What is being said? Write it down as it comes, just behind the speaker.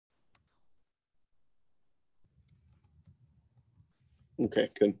Okay,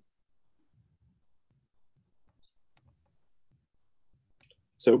 good.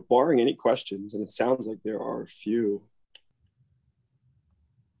 So barring any questions, and it sounds like there are a few.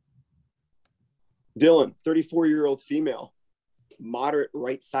 Dylan, 34-year-old female, moderate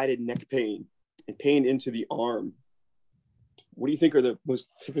right-sided neck pain and pain into the arm. What do you think are the most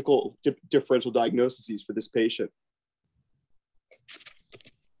typical differential diagnoses for this patient?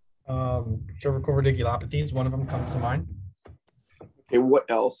 Cervical radiculopathies, one of them comes to mind. Okay, what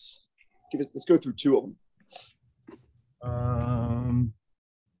else? Let's go through two of them.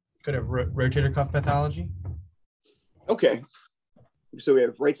 Could have rotator cuff pathology. Okay. So we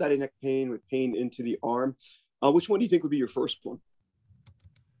have right-sided neck pain with pain into the arm. Which one do you think would be your first one?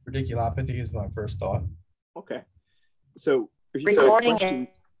 Radiculopathy is my first thought. Okay. So if you Recording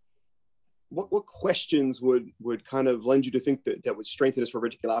questions, what questions would kind of lend you to think that would strengthen us for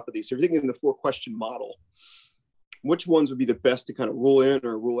radiculopathy? So if you're thinking in the 4-question model, which ones would be the best to kind of rule in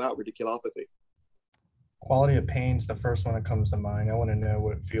or rule out radiculopathy? Quality of pain is the first one that comes to mind. I want to know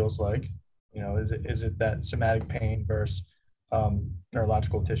what it feels like. You know, is it that somatic pain versus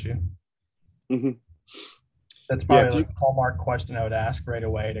neurological tissue? Mm-hmm. That's probably like a hallmark question I would ask right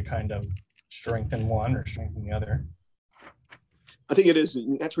away to kind of strengthen one or strengthen the other. I think it is.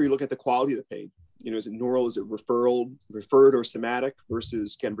 That's where you look at the quality of the pain. You know, is it neural? Is it referred or somatic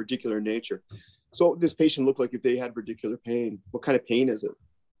versus kind of radicular in nature? So what would this patient look like if they had radicular pain? What kind of pain is it?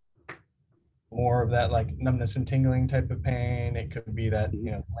 More of that like numbness and tingling type of pain. It could be that,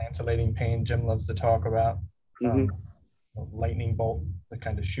 you know, lanceolating pain Jim loves to talk about. Lightning bolt, the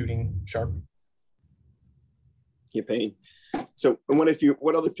kind of shooting sharp. Yeah, pain. So, and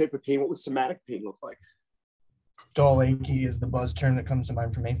what other type of pain? What would somatic pain look like? Dull achy is the buzz term that comes to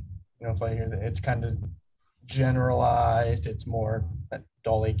mind for me. You know, if I hear that, it's kind of generalized. It's more that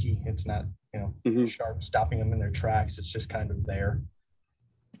dull achy. It's not, you know, sharp, stopping them in their tracks. It's just kind of there.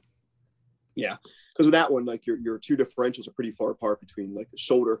 Yeah, because with that one, like your two differentials are pretty far apart between like the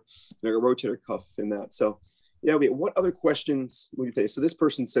shoulder and a rotator cuff in that. So, yeah. What other questions would you face? So this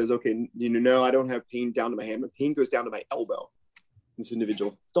person says, okay, you know, no, I don't have pain down to my hand. My pain goes down to my elbow. This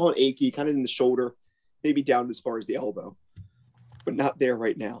individual, dull and achy, kind of in the shoulder, maybe down as far as the elbow, but not there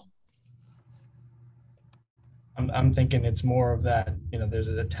right now. I'm thinking it's more of that, you know, there's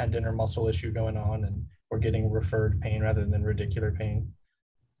a tendon or muscle issue going on and we're getting referred pain rather than radicular pain.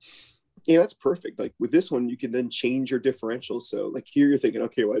 Yeah, that's perfect. Like with this one, you can then change your differential. So like here you're thinking,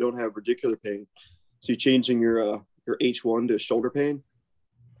 okay, well, I don't have radicular pain. So you're changing your H1 to shoulder pain?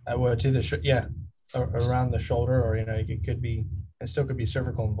 I would to around the shoulder, or, you know, it still could be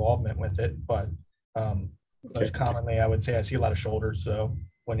cervical involvement with it, but most commonly I would say I see a lot of shoulders. So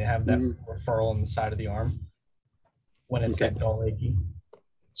when you have that referral on the side of the arm, when it's that dull achy.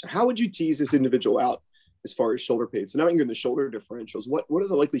 So how would you tease this individual out as far as shoulder pain? So now you're in the shoulder differentials. What are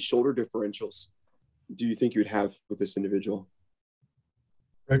the likely shoulder differentials do you think you would have with this individual?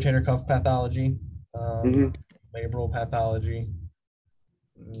 Rotator cuff pathology, labral pathology.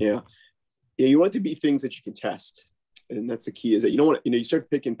 Yeah, you want it to be things that you can test. And that's the key, is that you don't want to, you know, you start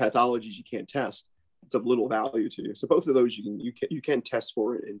picking pathologies you can't test. It's of little value to you. So both of those you can test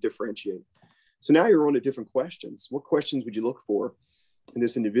for it and differentiate. So now you're on to different questions. What questions would you look for in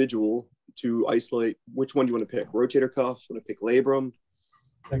this individual to isolate? Which one do you want to pick? Rotator cuff? Want to pick labrum?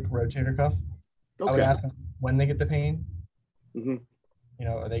 Pick rotator cuff. Okay. I would ask them when they get the pain. You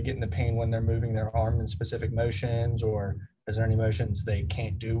know, are they getting the pain when they're moving their arm in specific motions, or is there any motions they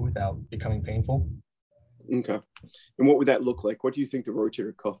can't do without becoming painful? Okay. And what would that look like? What do you think the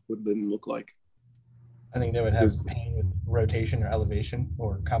rotator cuff would then look like? I think they would have pain with rotation or elevation,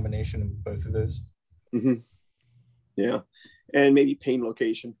 or a combination of both of those. Yeah. And maybe pain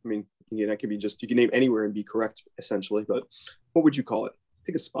location. I mean, again, that could be just, you can name anywhere and be correct, essentially. But what would you call it?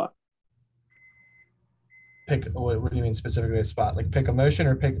 Pick a spot. Pick, what do you mean specifically a spot? Like pick a motion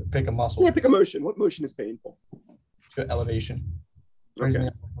or pick a muscle? Yeah, pick a motion. What motion is painful? Elevation. Okay.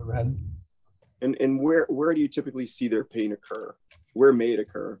 Overhead. And where do you typically see their pain occur? Where may it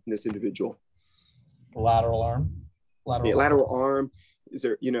occur in this individual? Lateral arm. Lateral arm. Is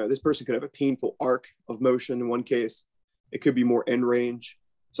there, you know, this person could have a painful arc of motion in one case. It could be more end range.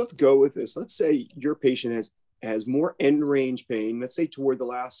 So let's go with this. Let's say your patient has more end range pain, let's say toward the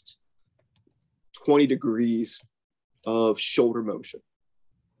last 20 degrees of shoulder motion.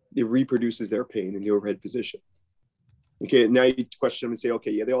 It reproduces their pain in the overhead position. Okay, now you question them and say,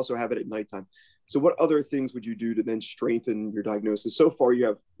 okay, yeah, they also have it at nighttime. So what other things would you do to then strengthen your diagnosis? So far, you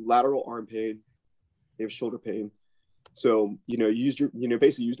have lateral arm pain, you have shoulder pain. So, you know,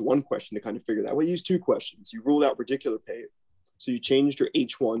 basically used one question to kind of figure that. Well, you used two questions. You ruled out radicular pain. So you changed your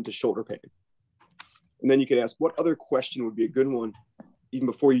H1 to shoulder pain. And then you could ask, what other question would be a good one even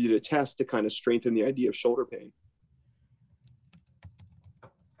before you did a test to kind of strengthen the idea of shoulder pain?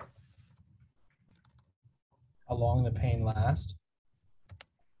 How long the pain lasts?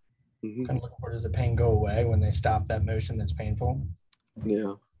 Mm-hmm. Kind of looking for, does the pain go away when they stop that motion that's painful?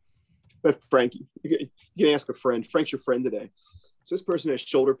 Yeah. But Frank, you can ask a friend. Frank's your friend today. So this person has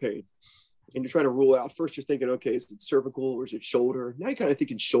shoulder pain, and you're trying to rule out. First, you're thinking, okay, is it cervical or is it shoulder? Now you're kind of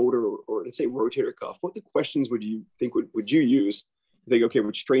thinking shoulder or let's say rotator cuff. What the questions would you think would you use? You think, okay,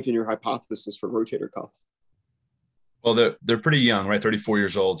 would strengthen your hypothesis for rotator cuff? Well, they're pretty young, right? 34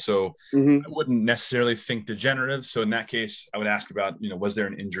 years old. So Mm-hmm. I wouldn't necessarily think degenerative. So in that case, I would ask about, was there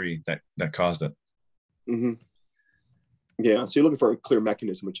an injury that caused it? Mm-hmm. Yeah. So you're looking for a clear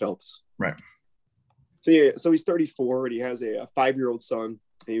mechanism, which helps. Right. So yeah, so he's 34 and he has a 5-year-old son.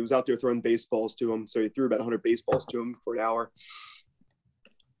 And he was out there throwing baseballs to him. So he threw about 100 baseballs to him for an hour.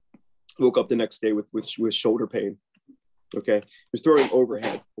 Woke up the next day with shoulder pain. Okay. He was throwing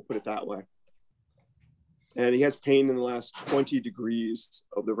overhead. We'll put it that way. And he has pain in the last 20 degrees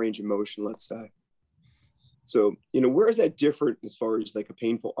of the range of motion, let's say. So, where is that different as far as like a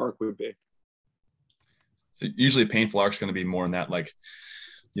painful arc would be? So usually a painful arc is going to be more in that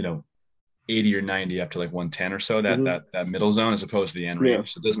 80 or 90 up to like 110 or so, that middle zone, as opposed to the end range. Yeah.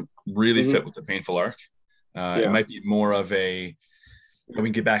 So it doesn't really fit with the painful arc. It might be more of we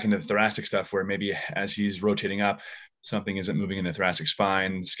can get back into the thoracic stuff where maybe as he's rotating up, something isn't moving in the thoracic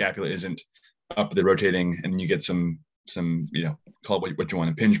spine, scapula isn't up the rotating, and you get some call it what you want,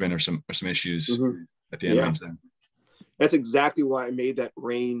 impingement or some issues at the end range there. That's exactly why I made that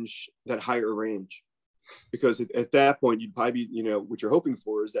range, that higher range, because at that point you'd probably be, what you're hoping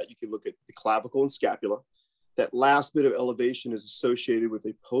for is that you can look at the clavicle and scapula. That last bit of elevation is associated with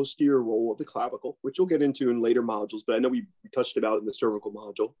a posterior roll of the clavicle, which we'll get into in later modules, but I know we touched about it in the cervical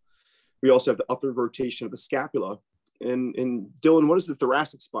module. We also have the upper rotation of the scapula. And Dylan, what does the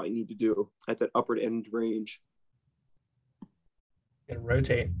thoracic spine need to do at that upper end range? Get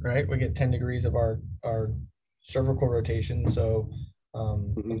rotate, right? We get 10 degrees of our cervical rotation. So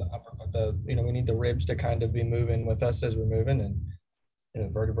the upper, we need the ribs to kind of be moving with us as we're moving,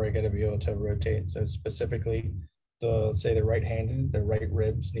 and vertebrae got to be able to rotate. So specifically, let's say the right-handed, the right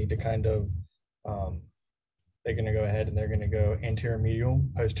ribs need to kind of they're going to go ahead and they're going to go anterior medial,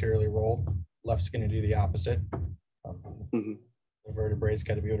 posteriorly rolled. Left's going to do the opposite. The vertebrae's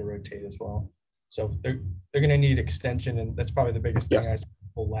got to be able to rotate as well. So they're going to need extension, and that's probably the biggest thing I see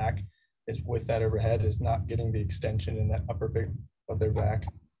people lack is with that overhead is not getting the extension in that upper big of their back.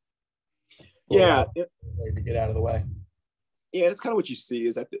 To get out of the way. Yeah, that's kind of what you see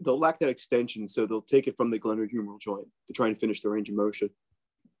is that they'll lack that extension, so they'll take it from the glenohumeral joint to try and finish the range of motion.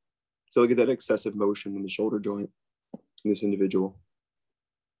 So they'll get that excessive motion in the shoulder joint in this individual.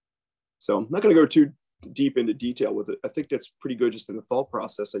 So I'm not going to go too deep into detail with it. I think that's pretty good just in the thought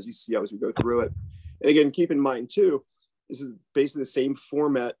process as you see as we go through it. And again, keep in mind too, this is basically the same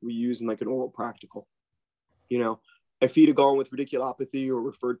format we use in like an oral practical. If he'd have gone with radiculopathy or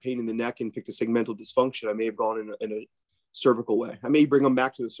referred pain in the neck and picked a segmental dysfunction, I may have gone in a cervical way. I may bring them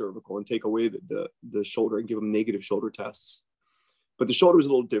back to the cervical and take away the shoulder and give them negative shoulder tests. But the shoulder was a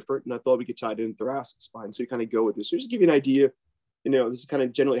little different, and I thought we could tie it in thoracic spine. So you kind of go with this. So just give you an idea. This is kind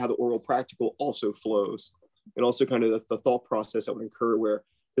of generally how the oral practical also flows, and also kind of the thought process that would occur where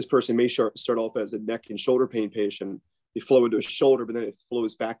this person may start off as a neck and shoulder pain patient. They flow into a shoulder, but then it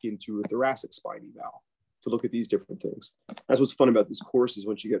flows back into a thoracic spine eval to look at these different things. That's what's fun about this course is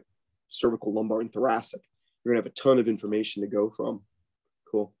once you get cervical, lumbar, and thoracic, you're going to have a ton of information to go from.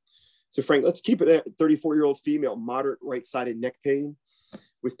 Cool. So Frank, let's keep it at 34-year-old female, moderate right-sided neck pain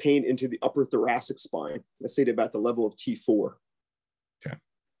with pain into the upper thoracic spine. Let's say to about the level of T4. Okay.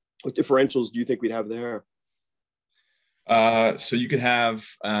 What differentials do you think we'd have there? So you could have,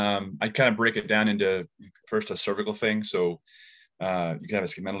 I kind of break it down into first a cervical thing. So you could have a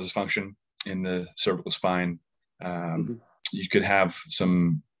segmental dysfunction in the cervical spine. You could have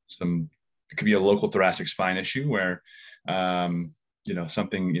it could be a local thoracic spine issue where,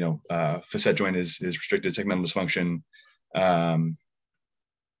 something, facet joint is restricted, segmental dysfunction.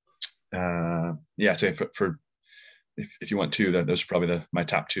 Say for if you want two, those are probably my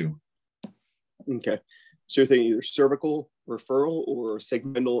top two. Okay. So you're thinking either cervical referral or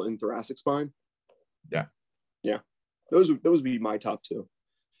segmental and thoracic spine? Yeah. Yeah. Those would be my top two.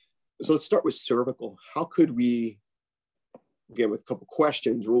 So let's start with cervical. How could we, again, with a couple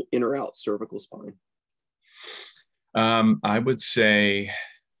questions, rule in or out cervical spine? I would say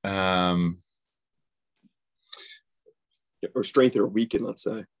or strengthen or weaken, let's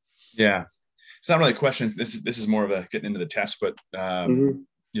say. Yeah. It's not really a question. This is more of a getting into the test, but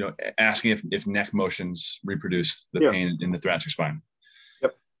asking if neck motions reproduce the pain in the thoracic spine.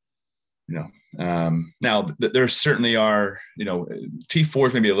 Now there certainly are,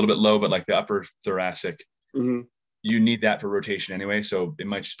 T4s maybe a little bit low, but like the upper thoracic, you need that for rotation anyway. So it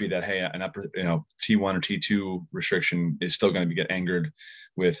might just be that, hey, an upper, T1 or T2 restriction is still going to get angered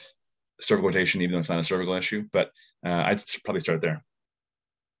with cervical rotation, even though it's not a cervical issue. But I'd probably start there.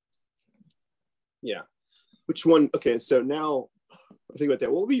 Yeah. Which one? Okay. So now think about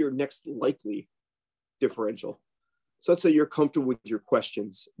that. What would be your next likely differential? So let's say you're comfortable with your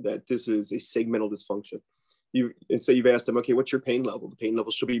questions that this is a segmental dysfunction. And so you've asked them, okay, what's your pain level? The pain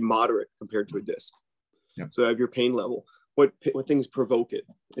level should be moderate compared to a disc. Yep. So I have your pain level. What things provoke it?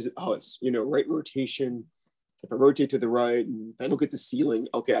 Is it, it's, right rotation. If I rotate to the right and I look at the ceiling,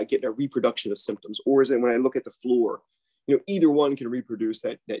 okay, I get a reproduction of symptoms. Or is it when I look at the floor? Either one can reproduce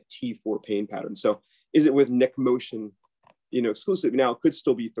that T4 pain pattern. So is it with neck motion, exclusively? Now, it could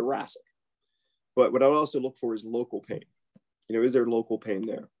still be thoracic. But what I would also look for is local pain. Is there local pain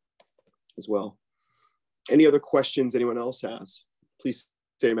there as well? Any other questions anyone else has? Please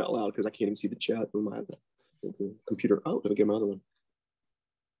say them out loud because I can't even see the chat on my computer. Oh, let me get my other one.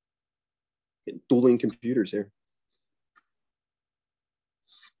 Dueling computers here.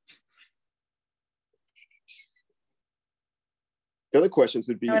 The other questions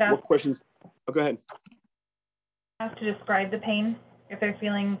would be, what questions? Oh, go ahead. Have to describe the pain. If they're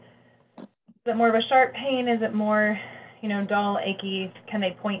feeling, is it more of a sharp pain? Is it more, dull, achy? Can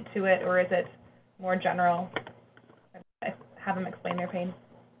they point to it, or is it more general? Have them explain their pain.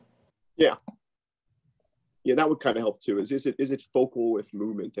 Yeah, that would kind of help too. Is it focal with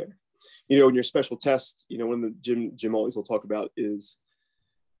movement there? In your special test, one of the Jim always will talk about is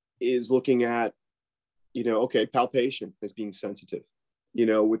looking at, okay, palpation as being sensitive.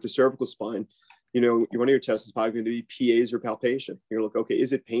 With the cervical spine, one of your tests is probably going to be PAs or palpation. You're like, okay,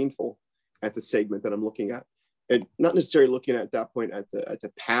 is it painful at the segment that I'm looking at? And not necessarily looking at that point at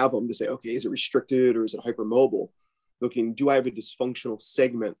the pavum to say, okay, is it restricted or is it hypermobile? Looking, do I have a dysfunctional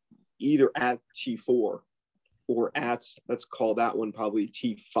segment either at T4 or at, let's call that one probably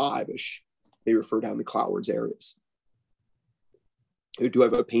T5-ish. They refer down the Cloward's areas. Or do I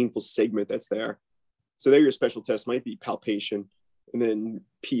have a painful segment that's there? So there your special test might be palpation and then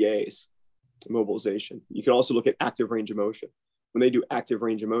PAs, mobilization. You can also look at active range of motion. When they do active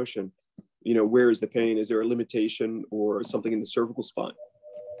range of motion, where is the pain? Is there a limitation or something in the cervical spine?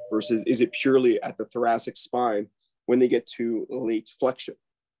 Versus is it purely at the thoracic spine when they get to late flexion?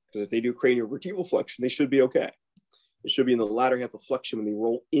 Because if they do craniovertebral flexion, they should be okay. It should be in the latter half of flexion when they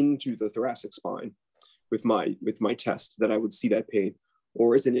roll into the thoracic spine with my test that I would see that pain.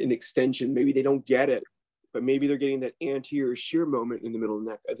 Or is it an extension? Maybe they don't get it, but maybe they're getting that anterior shear moment in the middle of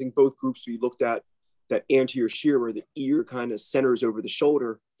the neck. I think both groups we looked at that anterior shear where the ear kind of centers over the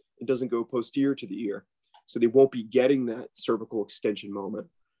shoulder and doesn't go posterior to the ear. So they won't be getting that cervical extension moment.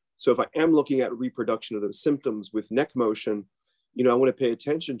 So if I am looking at reproduction of those symptoms with neck motion, I want to pay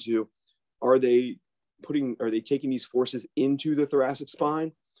attention to, are they taking these forces into the thoracic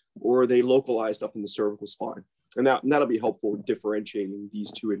spine, or are they localized up in the cervical spine? And that'll be helpful in differentiating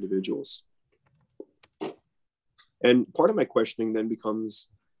these two individuals. And part of my questioning then becomes,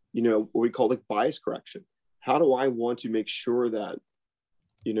 what we call like bias correction. How do I want to make sure that,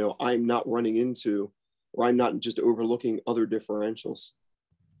 I'm not running into, or I'm not just overlooking other differentials?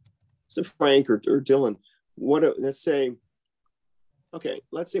 So Frank or Dylan, let's say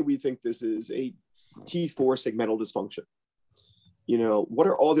we think this is a T4 segmental dysfunction. What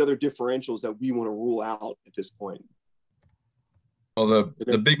are all the other differentials that we want to rule out at this point? Well,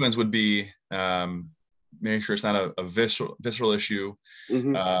 the big ones would be making sure it's not a visceral issue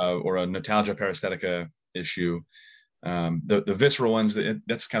or a notalgia paresthetica issue. The visceral ones,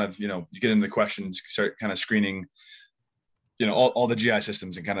 that's kind of, you get into the questions, start kind of screening, all the GI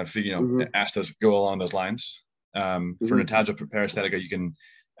systems and kind of, ask those, go along those lines. For notalgia paresthetica, you can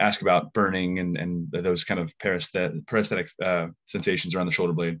ask about burning and those kind of paresthetic sensations around the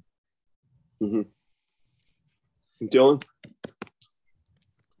shoulder blade. Dylan,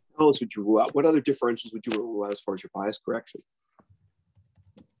 how else would you rule out? What other differentials would you rule out as far as your bias correction?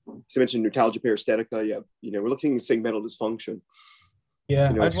 So you mentioned notalgia paresthetica. Yeah, we're looking at segmental dysfunction. Yeah,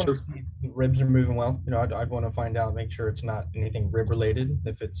 I'd want to see if the ribs are moving well. I'd want to find out, make sure it's not anything rib related.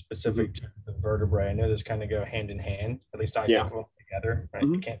 If it's specific to the vertebrae, I know those kind of go hand in hand. At least I think of them together. Right?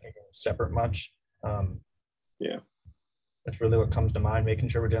 You can't think of them separate much. That's really what comes to mind. Making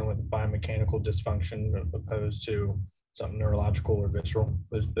sure we're dealing with biomechanical dysfunction opposed to something neurological or visceral.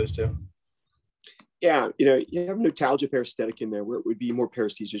 Those two. Yeah, you have notalgia paresthetic in there where it would be more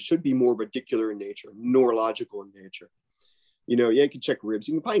paresthesia. It should be more radicular in nature, neurological in nature. You can check ribs.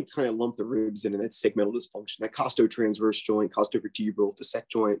 You can probably kind of lump the ribs in that segmental dysfunction, that costotransverse joint, costovertebral, facet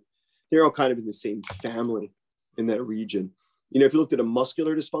joint. they're all kind of in the same family in that region. If you looked at a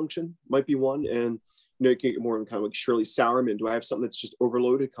muscular dysfunction, might be one. And, you can get more in kind of like Shirley Sauerman. Do I have something that's just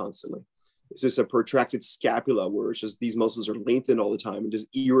overloaded constantly? Is this a protracted scapula where it's just these muscles are lengthened all the time and just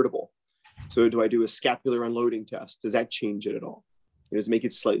irritable? So do I do a scapular unloading test? Does that change it at all? Does it make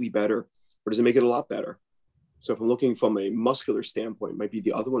it slightly better, or does it make it a lot better? So if I'm looking from a muscular standpoint, might be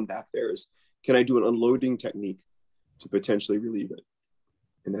the other one back there is, can I do an unloading technique to potentially relieve it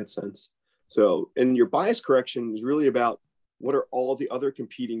in that sense? So, and your bias correction is really about what are all the other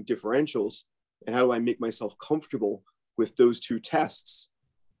competing differentials, and how do I make myself comfortable with those two tests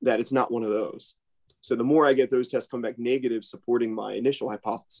that it's not one of those. So the more I get those tests come back negative, supporting my initial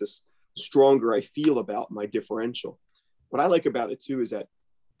hypothesis, the stronger I feel about my differential. What I like about it too is that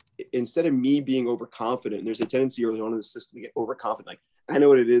instead of me being overconfident, there's a tendency early on in the system to get overconfident. Like, I know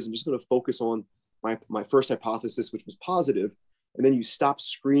what it is. I'm just going to focus on my first hypothesis, which was positive. And then you stop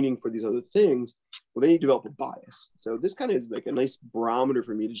screening for these other things. Well, then you develop a bias. So this kind of is like a nice barometer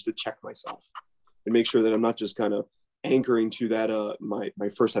for me to just to check myself and make sure that I'm not just kind of anchoring to that my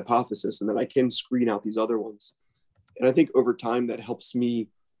first hypothesis, and that I can screen out these other ones. And I think over time that helps me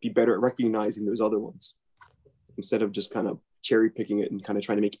be better at recognizing those other ones instead of just kind of cherry picking it and kind of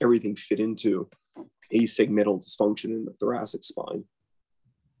trying to make everything fit into asegmental dysfunction in the thoracic spine.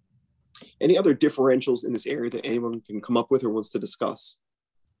 Any other differentials in this area that anyone can come up with or wants to discuss?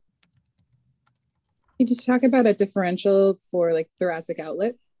 Can you talk about a differential for like thoracic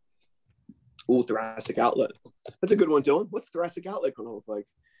outlet? Oh, thoracic outlet. That's a good one, Dylan. What's thoracic outlet going to look like?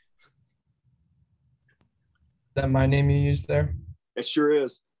 Is that my name you used there? It sure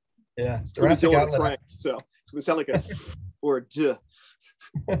is. Yeah, it's thoracic outlet. Frank, so it's going to sound like a or a duh.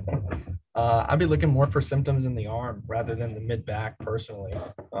 I'd be looking more for symptoms in the arm rather than the mid back personally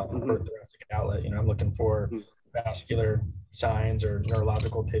for thoracic outlet. I'm looking for vascular signs or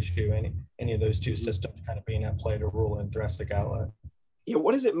neurological tissue, any of those two systems kind of being at play to rule in thoracic outlet. Yeah,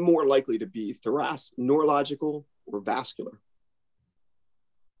 what is it more likely to be, thoracic, neurological, or vascular?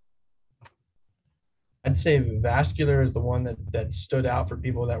 I'd say vascular is the one that stood out for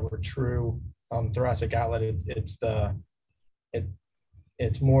people that were true thoracic outlet.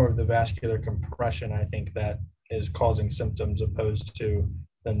 It's more of the vascular compression, I think, that is causing symptoms opposed to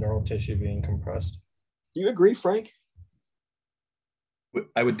the neural tissue being compressed. Do you agree, Frank?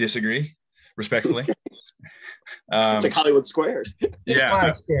 I would disagree, respectfully. It's like Hollywood Squares. Yeah, my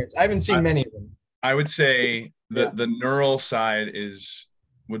experience. I haven't seen many of them. I would say that the neural side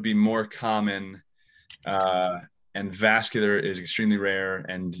would be more common, and vascular is extremely rare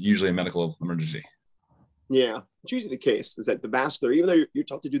and usually a medical emergency. Yeah, it's usually the case is that the vascular, even though you're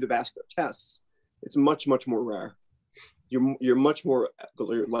taught to do the vascular tests, it's much, much more rare. You're much more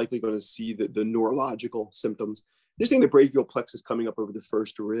likely going to see the neurological symptoms. Just think the brachial plexus coming up over the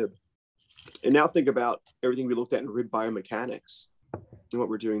first rib. And now think about everything we looked at in rib biomechanics and what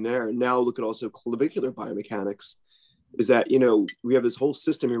we're doing there. And now look at also clavicular biomechanics, is that, we have this whole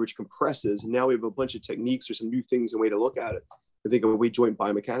system here which compresses. And now we have a bunch of techniques or some new things and way to look at it. I think of the way joint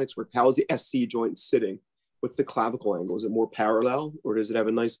biomechanics work. How is the SC joint sitting? What's the clavicle angle? Is it more parallel, or does it have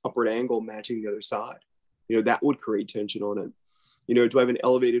a nice upward angle matching the other side? That would create tension on it. Do I have an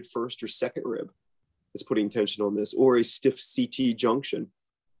elevated first or second rib that's putting tension on this, or a stiff CT junction?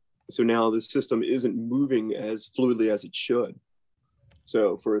 So now the system isn't moving as fluidly as it should.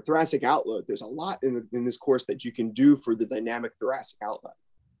 So for a thoracic outlet, there's a lot in this course that you can do for the dynamic thoracic outlet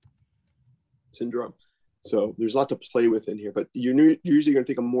syndrome. So there's a lot to play with in here, but you're usually going to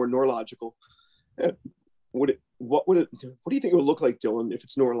think of more neurological. What do you think it would look like, Dylan, if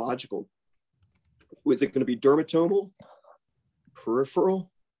it's neurological? Was it going to be dermatomal,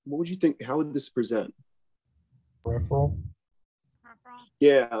 peripheral? What would you think? How would this present? Peripheral.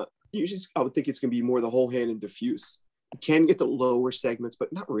 Yeah, usually I would think it's going to be more the whole hand and diffuse. You can get the lower segments,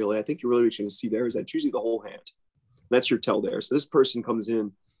 but not really. I think you're really what you're going to see there is that usually the whole hand. That's your tell there. So this person comes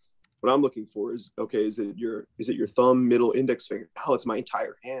in. What I'm looking for is, okay, is it your thumb, middle, index finger? Oh, it's my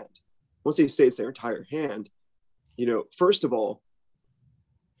entire hand. Once they say it's their entire hand, first of all,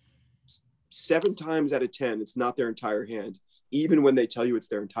 7 times out of 10, it's not their entire hand, even when they tell you it's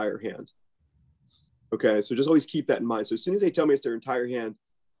their entire hand. Okay, so just always keep that in mind. So as soon as they tell me it's their entire hand,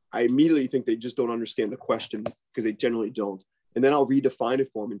 I immediately think they just don't understand the question, because they generally don't. And then I'll redefine it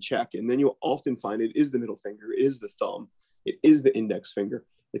for them and check. And then you'll often find it is the middle finger, it is the thumb, it is the index finger.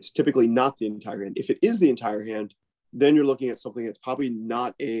 It's typically not the entire hand. If it is the entire hand, then you're looking at something that's probably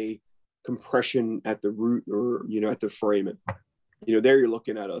not a compression at the root or, at the foramen. There you're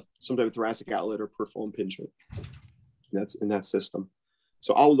looking at some type of thoracic outlet or peripheral impingement. That's in that system.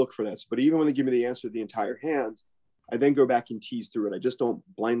 So I'll look for that. But even when they give me the answer to the entire hand, I then go back and tease through it. I just don't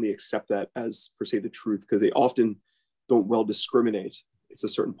blindly accept that as per se the truth, because they often don't well discriminate. It's a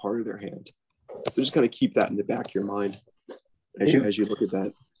certain part of their hand. So just kind of keep that in the back of your mind as you look at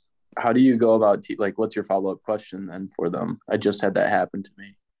that. How do you go about what's your follow-up question then for them? I just had that happen to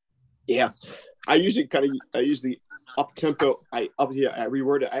me. Yeah, I use the up tempo. I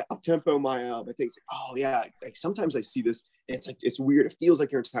reword it. I up tempo my things. Oh yeah, sometimes I see this and it's weird. It feels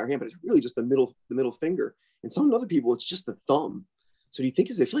like your entire hand, but it's really just the middle finger. And some other people, it's just the thumb. So do you think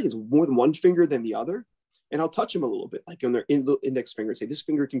I feel like it's more than one finger than the other? And I'll touch them a little bit, like on their index finger. Say this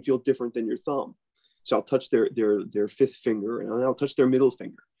finger can feel different than your thumb. So I'll touch their fifth finger, and then I'll touch their middle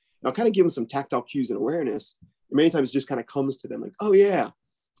finger. And I'll kind of give them some tactile cues and awareness. And many times it just kind of comes to them like, oh yeah,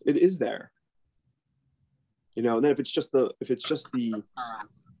 it is there. And then if it's just the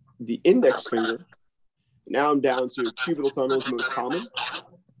index finger, now I'm down to cubital tunnel is most common,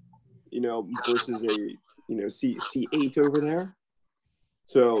 versus a C8 over there.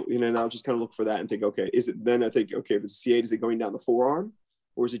 So now I'll just kind of look for that and think, okay, is it then? I think, okay, if it's a C8, is it going down the forearm,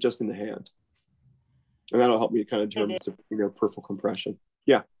 or is it just in the hand? And that'll help me to kind of determine it's peripheral compression.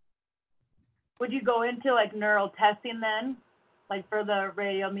 Yeah. Would you go into neural testing then, for the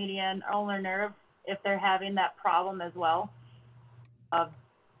radial median ulnar nerve, if they're having that problem as well, of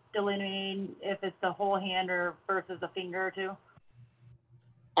delineating if it's the whole hand or versus a finger or two?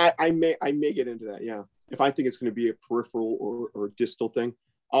 I may get into that. Yeah. If I think it's going to be a peripheral or distal thing,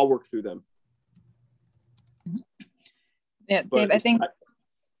 I'll work through them. Yeah, Dave, I think.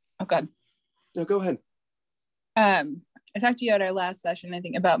 Oh, God. No, go ahead. I talked to you at our last session, I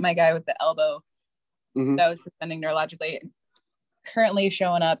think, about my guy with the elbow that was presenting neurologically. Currently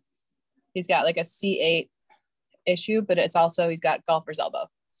showing up, he's got a C8 issue, but it's also he's got golfer's elbow,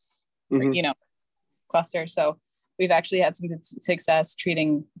 cluster. So we've actually had some good success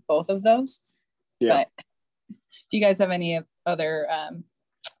treating both of those. Yeah. But do you guys have any other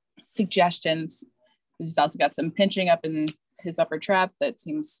suggestions? He's also got some pinching up in his upper trap that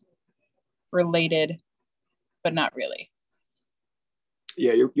seems related, but not really.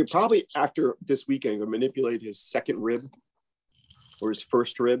 Yeah, you're probably, after this weekend, going to manipulate his second rib or his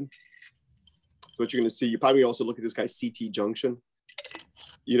first rib. What you're going to see, you probably also look at this guy's CT junction,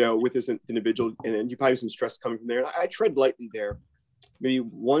 with this individual, and then you probably have some stress coming from there. And I tread lightly there. Maybe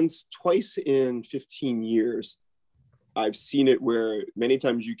twice in 15 years, I've seen it where many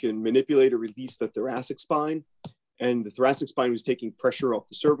times you can manipulate or release the thoracic spine, and the thoracic spine was taking pressure off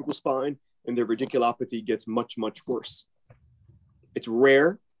the cervical spine, and their radiculopathy gets much, much worse. It's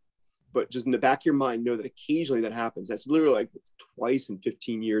rare, but just in the back of your mind, know that occasionally that happens. That's literally twice in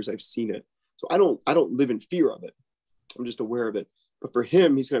 15 years I've seen it. So I don't live in fear of it. I'm just aware of it. But for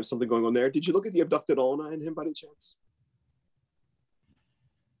him, he's gonna have something going on there. Did you look at the abducted ulna in him by any chance?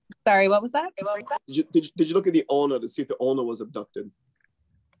 Sorry, what was that? Did you look at the ulna to see if the ulna was abducted?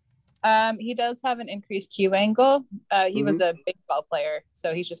 He does have an increased Q angle. He was a big ball player,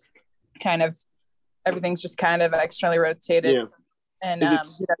 so he's just everything's just kind of externally rotated. Yeah. And he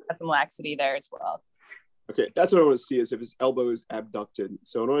does have some laxity there as well. Okay, that's what I want to see, is if his elbow is abducted.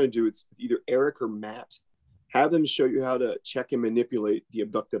 So what I want to do is either Eric or Matt, have them show you how to check and manipulate the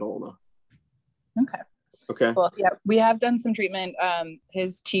abducted ulna. Okay. Well, yeah, we have done some treatment.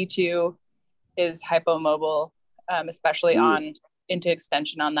 His T2 is hypomobile, especially into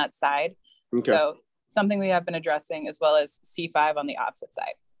extension on that side. Okay. So something we have been addressing, as well as C5 on the opposite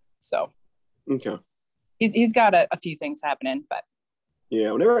side. So okay, he's got a few things happening, but yeah,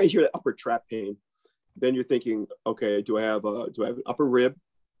 whenever I hear that upper trap pain, then you're thinking, okay, do I have an upper rib?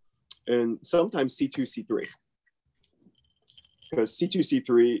 And sometimes C2, C3, because C2,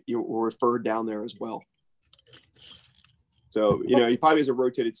 C3 will refer down there as well. So he probably has a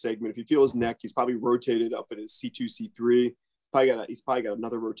rotated segment. If you feel his neck, he's probably rotated up at his C2, C3. He's probably got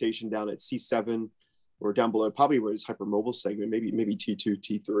another rotation down at C7 or down below, probably where his hypermobile segment, maybe T2,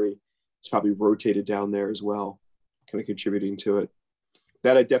 T3. It's probably rotated down there as well, kind of contributing to it.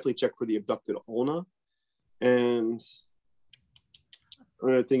 That I definitely check for the abducted ulna. And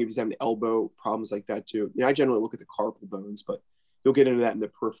another thing, if he's having elbow problems like that too, I generally look at the carpal bones, but you'll get into that in the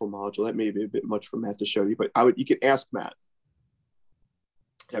peripheral module. That may be a bit much for Matt to show you, but you could ask Matt.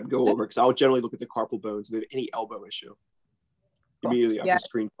 I'd go over, because I'll generally look at the carpal bones if they have any elbow issue. Immediately I can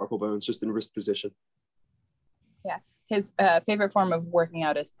screen carpal bones just in wrist position. Yeah, his favorite form of working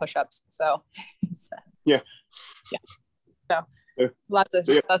out is push-ups. So yeah. So lots of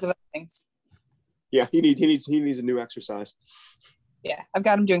other things. Yeah, he needs a new exercise. Yeah, I've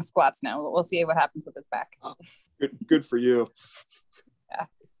got him doing squats now. We'll see what happens with his back. Oh, good for you. Yeah,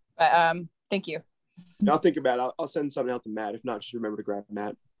 but thank you. I'll think about it. I'll send something out to Matt. If not, just remember to grab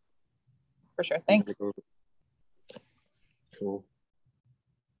Matt. For sure. Thanks. Cool.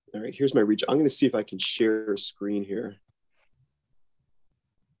 All right, here's my reach. I'm going to see if I can share a screen here.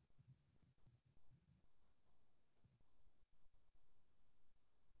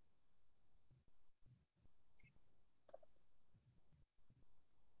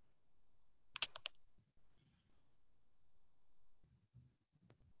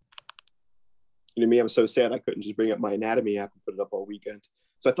 You know me, I'm so sad I couldn't just bring up my anatomy app and put it up all weekend.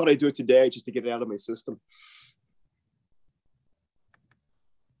 So I thought I'd do it today just to get it out of my system.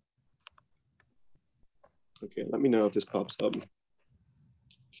 Okay, let me know if this pops up.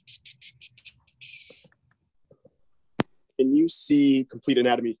 Can you see complete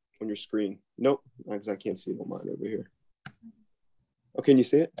anatomy on your screen? Nope, because I can't see it on mine over here. Oh, can you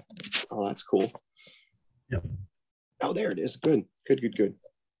see it? Oh, that's cool. Yep. Oh, there it is. Good, good, good, good.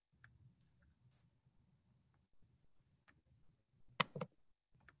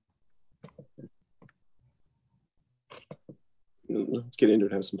 Let's get into it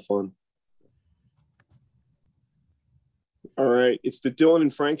and have some fun. All right, it's the Dylan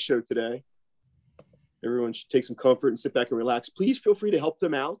and Frank show today. Everyone should take some comfort and sit back and relax. Please feel free to help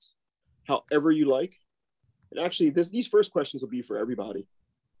them out however you like. And actually, these first questions will be for everybody.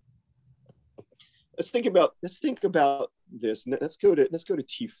 Let's think about this. Let's go to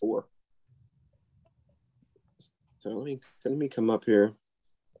T4. So let me come up here.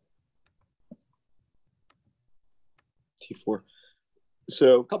 T4.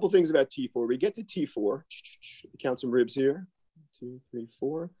 So a couple things about T4. We get to T4. Count some ribs here. 2, 3,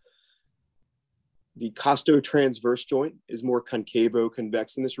 4. The costotransverse joint is more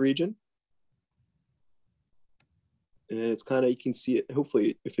concavo-convex in this region. And it's kind of, you can see it,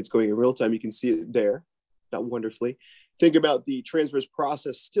 hopefully, if it's going in real time, you can see it there, not wonderfully. Think about the transverse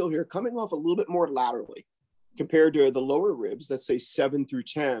process still here, coming off a little bit more laterally compared to the lower ribs, let's say 7 through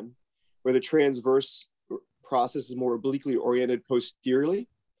 10, where the transverse process is more obliquely oriented posteriorly,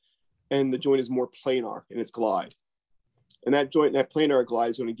 and the joint is more planar in its glide. And that joint, that planar glide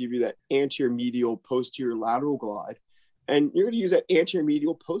is going to give you that anterior medial posterior lateral glide. And you're going to use that anterior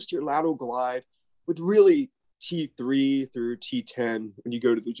medial posterior lateral glide with really T3 through T10 when you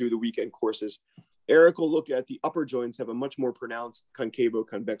go to do the weekend courses. Eric will look at the upper joints have a much more pronounced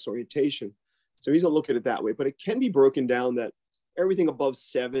concavo-convex orientation. So he's going to look at it that way. But it can be broken down that everything above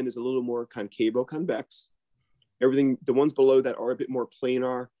 7 is a little more concavo-convex. Everything, the ones below that are a bit more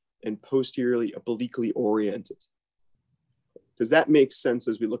planar and posteriorly obliquely oriented. Does that make sense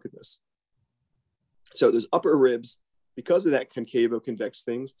as we look at this? So those upper ribs, because of that concavo-convex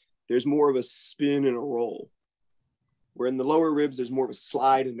things, there's more of a spin and a roll. Where in the lower ribs, there's more of a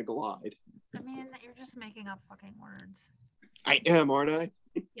slide and a glide. I mean, you're just making up fucking words. I am, aren't I?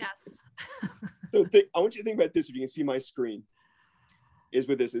 Yes. So I want you to think about this, if you can see my screen,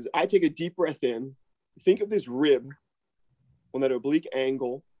 is I take a deep breath in, think of this rib on that oblique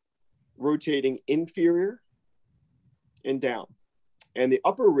angle, rotating inferior and down. And the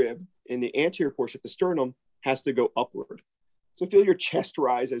upper rib in the anterior portion of the sternum has to go upward. So feel your chest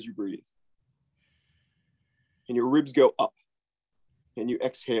rise as you breathe. And your ribs go up. And you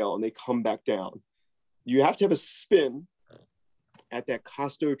exhale and they come back down. You have to have a spin at that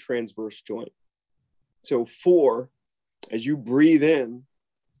costotransverse joint. So 4, as you breathe in,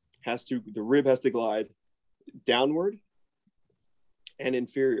 the rib has to glide downward and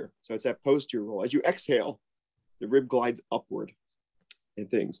inferior. So it's that posterior roll. As you exhale, the rib glides upward and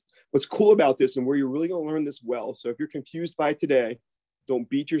things. What's cool about this, and where you're really going to learn this well, so if you're confused by today, don't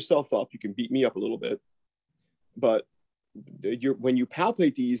beat yourself up. You can beat me up a little bit. But when you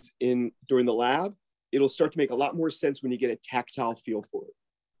palpate these during the lab, it'll start to make a lot more sense when you get a tactile feel for it.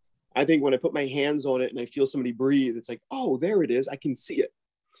 I think when I put my hands on it and I feel somebody breathe, it's like, oh, there it is. I can see it.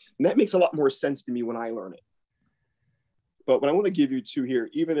 And that makes a lot more sense to me when I learn it. But what I want to give you two here,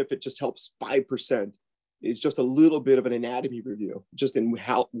 even if it just helps 5%, is just a little bit of an anatomy review, just in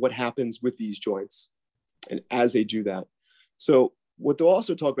what happens with these joints and as they do that. So what they'll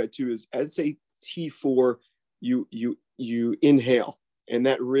also talk about too is, I'd say T4, you inhale, and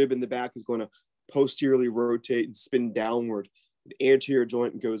that rib in the back is going to posteriorly rotate and spin downward. The anterior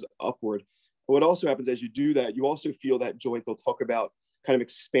joint goes upward. But what also happens as you do that, you also feel that joint they'll talk about kind of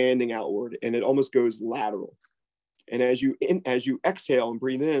expanding outward, and it almost goes lateral. And as you exhale and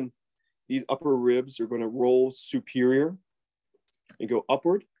breathe in, these upper ribs are going to roll superior and go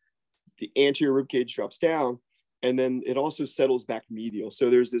upward. The anterior rib cage drops down, and then it also settles back medial. So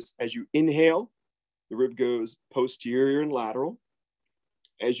there's this, as you inhale, the rib goes posterior and lateral.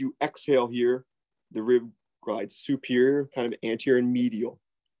 As you exhale here, the rib glides superior, kind of anterior and medial.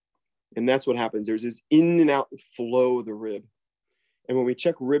 And that's what happens. There's this in and out flow of the rib. And when we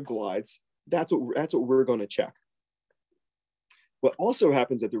check rib glides, that's what we're going to check. What also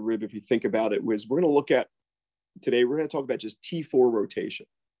happens at the rib, if you think about it, was we're going to look at today, we're going to talk about just T4 rotation.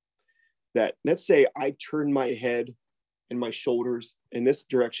 That let's say I turn my head and my shoulders in this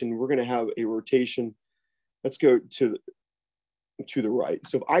direction, we're going to have a rotation. Let's go to the right.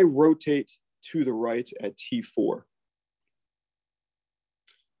 So if I rotate to the right at T4,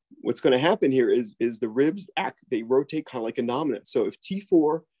 what's going to happen here is the ribs they rotate kind of like a nominate. So if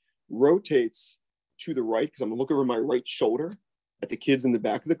T4 rotates to the right, because I'm going to look over my right shoulder at the kids in the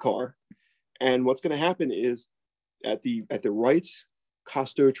back of the car, and what's going to happen is at the right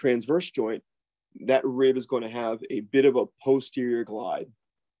costotransverse joint, that rib is going to have a bit of a posterior glide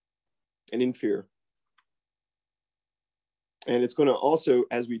and inferior. And it's going to also,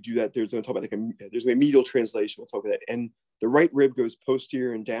 as we do that, there's going to talk about there's a medial translation. We'll talk about that. And the right rib goes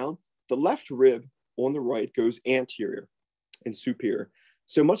posterior and down. The left rib on the right goes anterior and superior.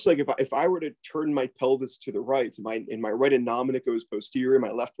 So much like if I were to turn my pelvis to the right, my right innominate goes posterior, my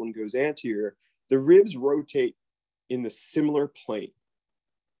left one goes anterior, the ribs rotate in the similar plane.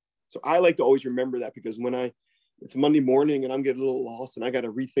 So I like to always remember that, because when it's Monday morning and I'm getting a little lost and I got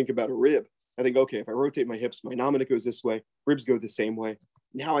to rethink about a rib, I think, okay, if I rotate my hips, my innominate goes this way, ribs go the same way.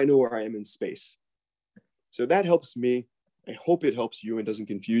 Now I know where I am in space. So that helps me. I hope it helps you and doesn't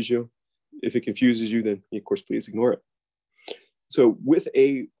confuse you. If it confuses you, then of course, please ignore it. So with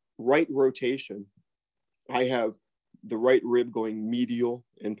a right rotation, I have the right rib going medial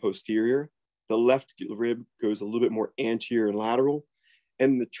and posterior. The left rib goes a little bit more anterior and lateral.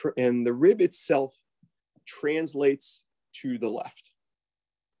 And the rib itself translates to the left.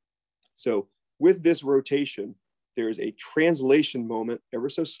 So with this rotation, there's a translation moment, ever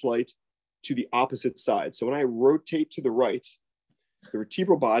so slight, to the opposite side. So when I rotate to the right, the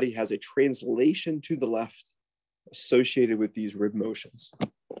vertebral body has a translation to the left associated with these rib motions.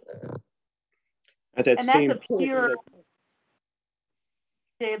 At that and same that's a point, pure,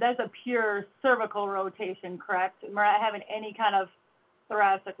 Dave, that's a pure cervical rotation, correct? We're not having any kind of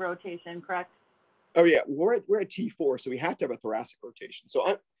thoracic rotation, correct? oh yeah, we're at T4, so we have to have a thoracic rotation. So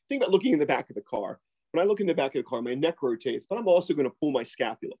I think about looking in the back of the car. When I look in the back of the car, my neck rotates, but I'm also going to pull my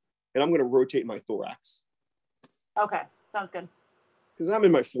scapula and I'm going to rotate my thorax. Okay, sounds good. Because I'm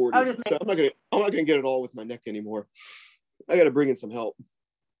in my 40s, so I'm not going to get it all with my neck anymore. I got to bring in some help.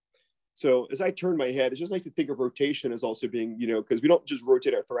 So as I turn my head, it's just nice to think of rotation as also being, because we don't just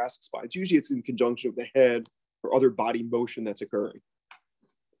rotate our thoracic spine. Usually it's in conjunction with the head or other body motion that's occurring.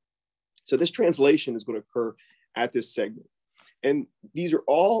 So this translation is going to occur at this segment. And these are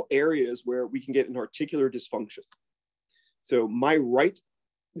all areas where we can get an articular dysfunction. So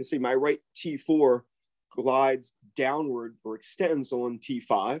let's say my right T4 glides downward or extends on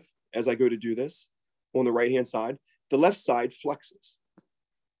T5 as I go to do this on the right-hand side. The left side flexes.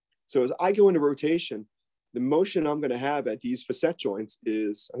 So as I go into rotation, the motion I'm going to have at these facet joints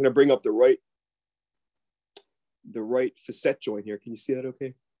is, I'm going to bring up the right facet joint here. Can you see that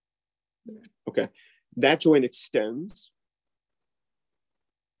okay? Okay. That joint extends.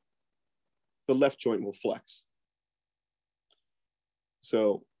 The left joint will flex.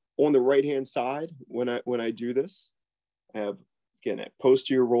 So on the right-hand side, when I do this, I have, again, a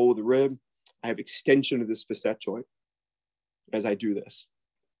posterior roll of the rib. I have extension of this facet joint as I do this.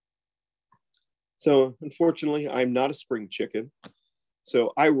 So unfortunately, I'm not a spring chicken.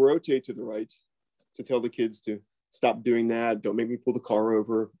 So I rotate to the right to tell the kids to stop doing that. Don't make me pull the car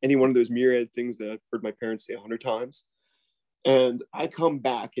over. Any one of those myriad things that I've heard my parents say 100 times. And I come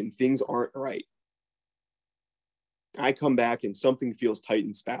back and things aren't right. I come back and something feels tight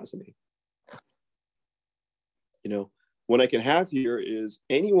and spasmy. What I can have here is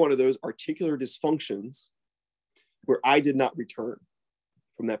any one of those articular dysfunctions where I did not return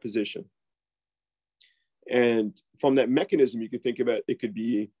from that position. And from that mechanism, you could think about, it could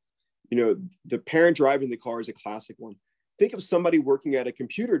be, the parent driving the car is a classic one. Think of somebody working at a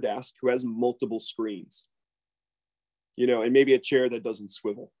computer desk who has multiple screens, and maybe a chair that doesn't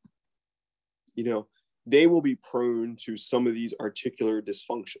swivel. They will be prone to some of these articular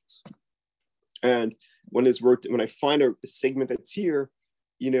dysfunctions. And when I find a segment that's here,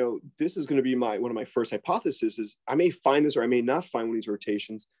 this is going to be one of my first hypotheses is I may find this or I may not find one of these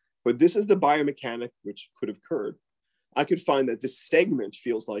rotations, but this is the biomechanic which could have occurred. I could find that this segment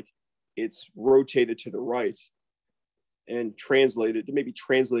feels like it's rotated to the right and maybe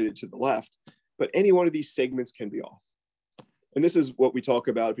translated to the left, but any one of these segments can be off. And this is what we talk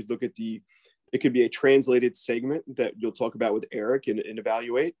about. If you look at it could be a translated segment that you'll talk about with Eric and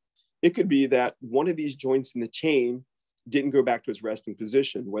evaluate. It could be that one of these joints in the chain didn't go back to its resting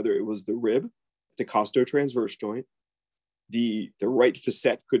position, whether it was the rib, the costotransverse joint, the right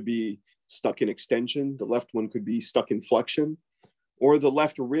facet could be stuck in extension, the left one could be stuck in flexion, Or the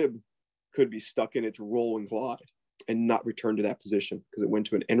left rib could be stuck in its roll and glide and not return to that position because it went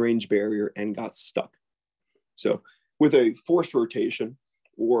to an end range barrier and got stuck. So with a forced rotation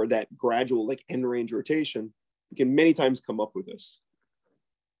or that gradual like end range rotation, you can many times come up with this.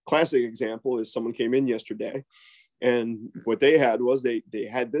 Classic example is someone came in yesterday and what they had was they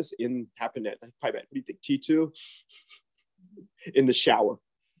had this happened at probably what do you think, T2 in the shower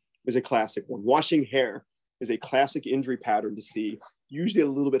is a classic one. Washing hair is a classic injury pattern to see, usually a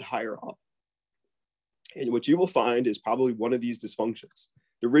little bit higher up. And what you will find is probably one of these dysfunctions.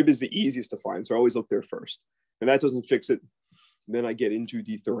 The rib is the easiest to find, so I always look there first. And that doesn't fix it. And then I get into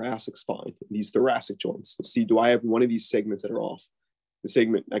the thoracic spine, these thoracic joints. Let's see, do I have one of these segments that are off? The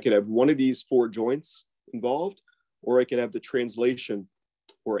segment, I could have one of these 4 joints involved, or I could have the translation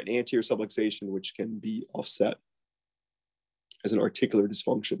or an anterior subluxation, which can be offset as an articular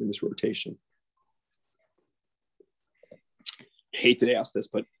dysfunction in this rotation. I hate to ask this,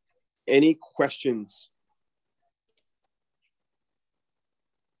 but any questions?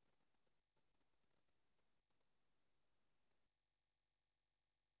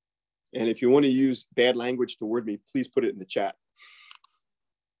 And if you want to use bad language toward me, please put it in the chat.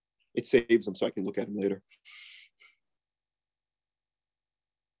 It saves them so I can look at them later.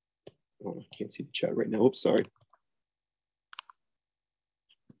 Oh, I can't see the chat right now. Oops, sorry.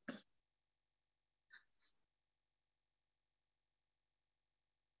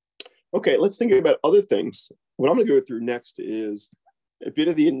 Okay, let's think about other things. What I'm going to go through next is a bit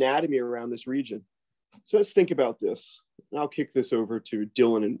of the anatomy around this region. So let's think about this. I'll kick this over to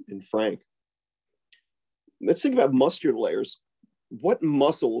Dylan and Frank. Let's think about muscular layers. What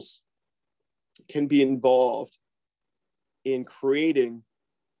muscles can be involved in creating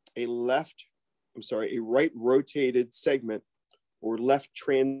a right rotated segment or left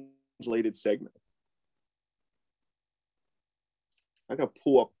translated segment? I'm going to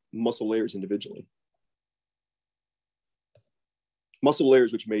pull up muscle layers individually. Muscle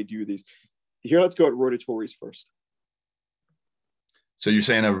layers which may do these. Here, let's go at rotatories first. So you're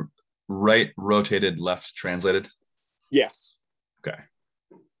saying a right rotated, left translated? Yes. Okay.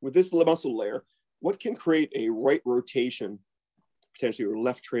 With this muscle layer, what can create a right rotation, potentially, or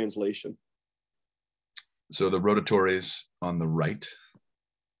left translation? So the rotatories on the right.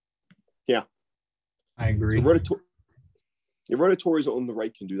 Yeah. I agree. So the rotatories on the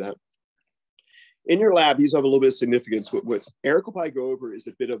right can do that. In your lab, these have a little bit of significance. What Eric will probably go over is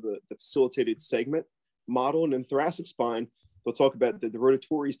a bit of the facilitated segment model. And in thoracic spine, they'll talk about that the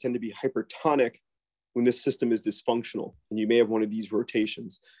rotatories tend to be hypertonic when this system is dysfunctional. And you may have one of these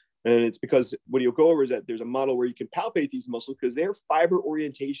rotations. And it's because what you'll go over is that there's a model where you can palpate these muscles because their fiber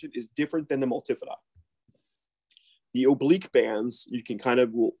orientation is different than the multifida. The oblique bands, you can kind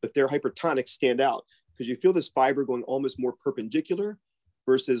of, if they're hypertonic, stand out because you feel this fiber going almost more perpendicular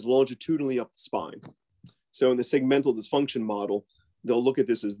versus longitudinally up the spine. So in the segmental dysfunction model, they'll look at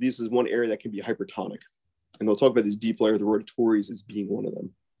this as one area that can be hypertonic. And they'll talk about this deep layer of the rotatories as being one of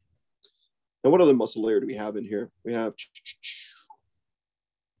them. Now, what other muscle layer do we have in here? We have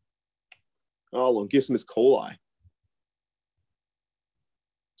longissimus coli.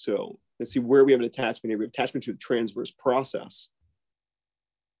 So let's see where we have an attachment here. We have attachment to the transverse process.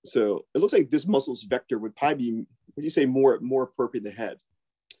 So it looks like this muscle's vector would probably be, would you say, more appropriate in the head?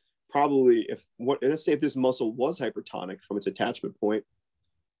 Probably let's say if this muscle was hypertonic from its attachment point,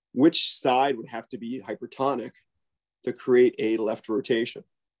 which side would have to be hypertonic to create a left rotation?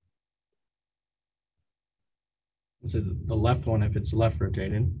 So the left one, if it's left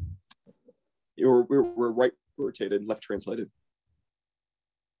rotated. We're right rotated, left translated.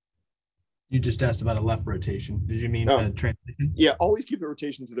 You just asked about a left rotation. Did you mean translation? Yeah, always keep the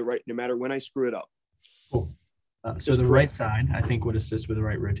rotation to the right, no matter when I screw it up. Cool. So the right side, I think, would assist with the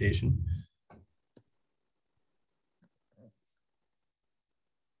right rotation.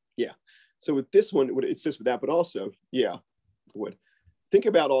 Yeah. So with this one, it would assist with that, but also, yeah, it would. Think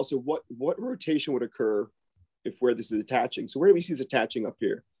about also what rotation would occur if where this is attaching. So where do we see this attaching up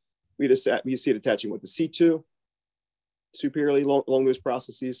here? We see it attaching with the C2, superiorly along those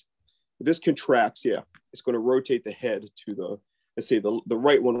processes. If this contracts, yeah, it's going to rotate the head to the, let's say the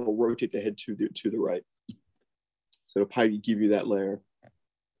right one will rotate the head to the right. So it'll probably give you that layer.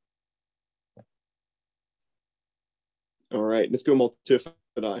 All right, let's go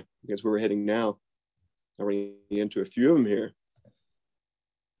multifidi, because where we're heading now. I'm running into a few of them here.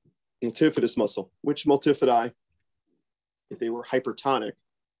 Multifidus muscle. Which multifidi, if they were hypertonic,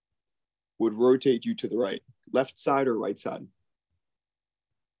 would rotate you to the right? Left side or right side?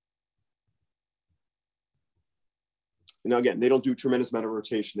 Now again, they don't do a tremendous amount of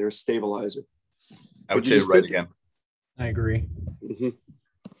rotation. They're a stabilizer. I would say right again. I agree. Mm-hmm.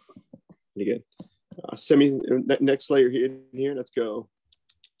 Again, next layer here. Let's go.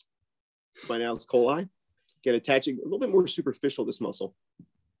 Spinalis colli. Again, attaching a little bit more superficial this muscle.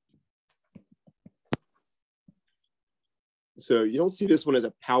 So you don't see this one as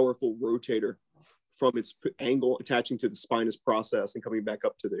a powerful rotator from its angle attaching to the spinous process and coming back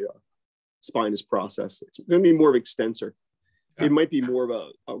up to the spinous process. It's going to be more of an extensor. Yeah. It might be more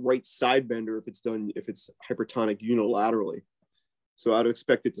of a right side bender if it's hypertonic unilaterally. So I'd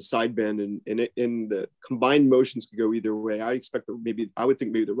expect it to side bend, and the combined motions could go either way. I would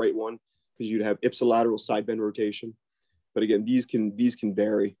think maybe the right one, because you'd have ipsilateral side bend rotation. But again, these can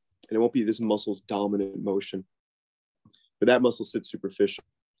vary, and it won't be this muscle's dominant motion. But that muscle sits superficial.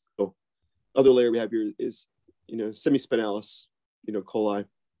 So other layer we have here is, semispinalis, colli.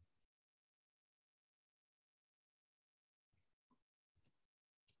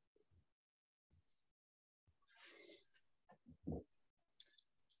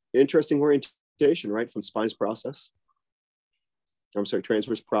 Interesting orientation, right? From spinous process. I'm sorry,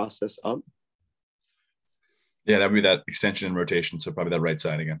 transverse process up. Yeah, that would be that extension and rotation. So probably that right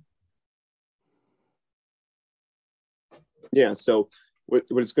side again. Yeah, so what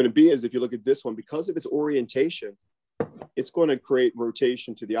it's going to be is, if you look at this one, because of its orientation, it's going to create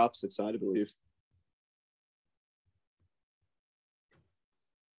rotation to the opposite side, I believe.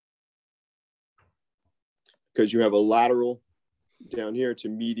 Because you have a lateral down here to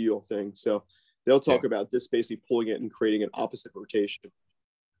medial thing. So they'll talk about this basically pulling it and creating an opposite rotation.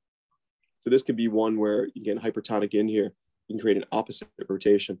 So this could be one where, again, hypertonic in here, you can create an opposite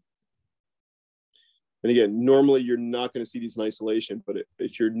rotation. And again, normally you're not going to see these in isolation, but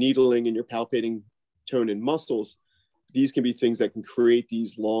if you're needling and you're palpating tone in muscles, these can be things that can create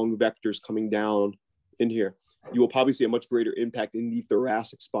these long vectors coming down in here. You will probably see a much greater impact in the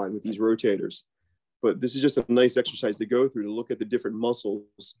thoracic spine with these rotators. But this is just a nice exercise to go through to look at the different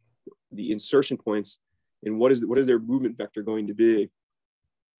muscles, the insertion points, and what is their movement vector going to be.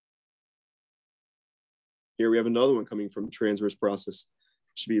 Here we have another one coming from transverse process.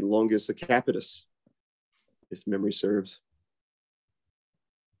 It should be longus capitis, if memory serves.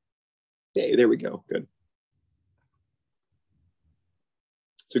 Hey, there we go. Good.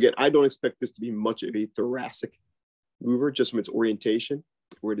 So again, I don't expect this to be much of a thoracic mover just from its orientation,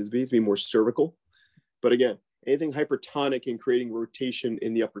 where it is to be more cervical. But again, anything hypertonic in creating rotation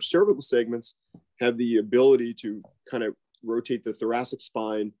in the upper cervical segments have the ability to kind of rotate the thoracic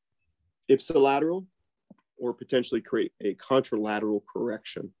spine ipsilateral, or potentially create a contralateral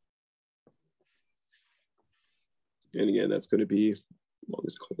correction. And again, that's going to be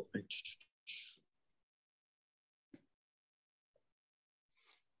longus colli.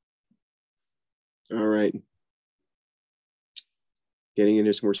 All right. Getting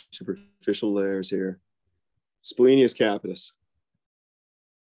into some more superficial layers here. Splenius capitis.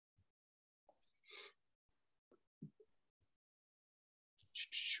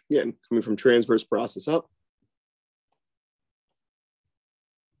 Again, coming from transverse process up.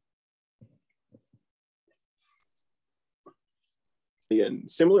 Again,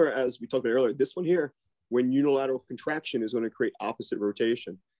 similar as we talked about earlier, this one here, when unilateral contraction is going to create opposite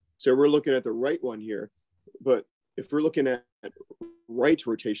rotation. So we're looking at the right one here, but if we're looking at right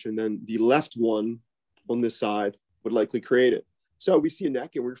rotation, then the left one on this side would likely create it. So we see a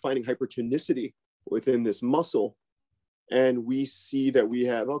neck and we're finding hypertonicity within this muscle. And we see that we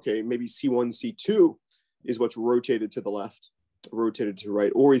have, okay, maybe C1, C2 is what's rotated to the left, rotated to the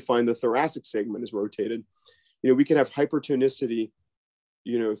right, or we find the thoracic segment is rotated. We can have hypertonicity,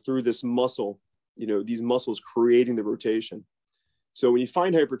 through this muscle, these muscles creating the rotation. So when you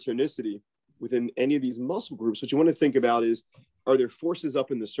find hypertonicity within any of these muscle groups, what you want to think about is, are there forces up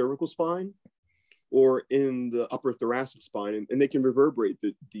in the cervical spine or in the upper thoracic spine? And they can reverberate.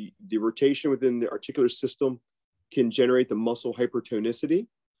 The rotation within the articular system can generate the muscle hypertonicity,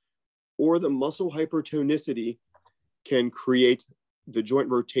 or the muscle hypertonicity can create the joint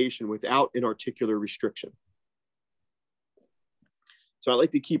rotation without an articular restriction. So I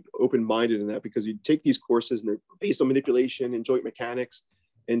like to keep open-minded in that, because you take these courses and they're based on manipulation and joint mechanics.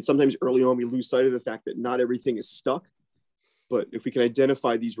 And sometimes early on, we lose sight of the fact that not everything is stuck. But if we can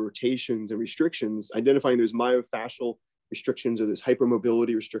identify these rotations and restrictions, identifying those myofascial restrictions or those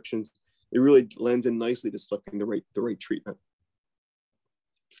hypermobility restrictions, it really lends in nicely to selecting the right treatment.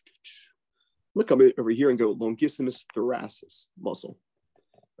 I'm gonna come over here and go longissimus thoracis muscle.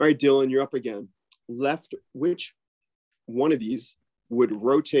 All right, Dylan, you're up again. Left, which one of these would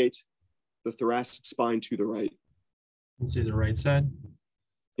rotate the thoracic spine to the right? Let's see the right side.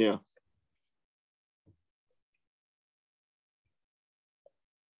 Yeah.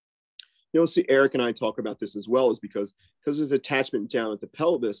 You'll see Eric and I talk about this as well, is because there's attachment down at the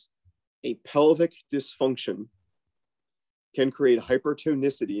pelvis, a pelvic dysfunction can create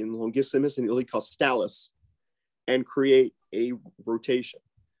hypertonicity in the longissimus and ilicostalis and create a rotation.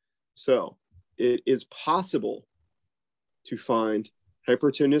 So it is possible to find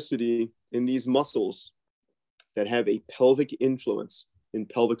hypertonicity in these muscles that have a pelvic influence in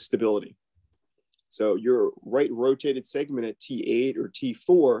pelvic stability. So your right rotated segment at T8 or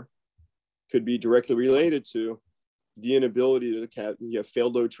T4 could be directly related to the inability to have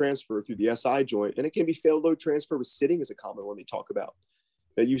failed load transfer through the SI joint. And it can be failed load transfer with sitting is a common one they talk about.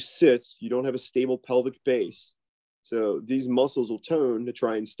 That you sit, you don't have a stable pelvic base. So these muscles will tone to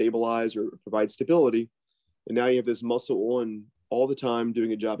try and stabilize or provide stability. And now you have this muscle on all the time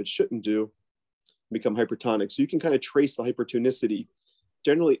doing a job it shouldn't do, become hypertonic. So you can kind of trace the hypertonicity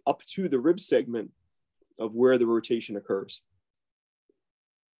generally up to the rib segment of where the rotation occurs.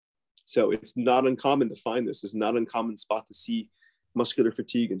 So it's not uncommon to find this. It's not an uncommon spot to see muscular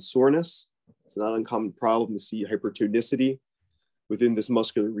fatigue and soreness. It's not an uncommon problem to see hypertonicity within this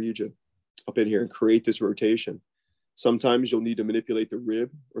muscular region up in here and create this rotation. Sometimes you'll need to manipulate the rib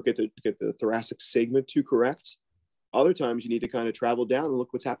or get the thoracic segment to correct. Other times you need to kind of travel down and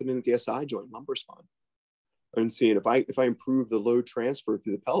look what's happening at the SI joint, lumbar spine. And seeing if I improve the load transfer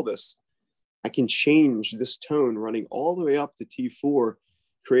through the pelvis, I can change this tone running all the way up to T4,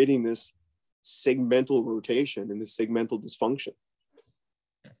 creating this segmental rotation and this segmental dysfunction.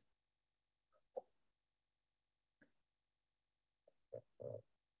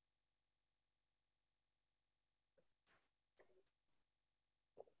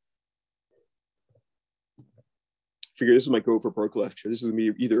 I figure this is my go for broke lecture. This is going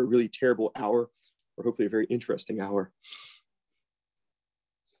to be either a really terrible hour or hopefully a very interesting hour.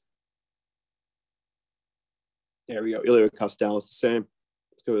 There we go. Iliocostalis, the same.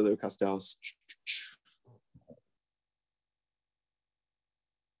 Let's go iliocostalis.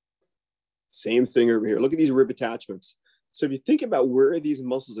 Same thing over here. Look at these rib attachments. So if you think about where these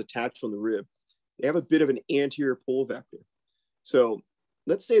muscles attach on the rib, they have a bit of an anterior pull vector. So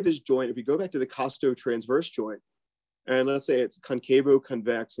let's say this joint, if you go back to the costotransverse joint, and let's say it's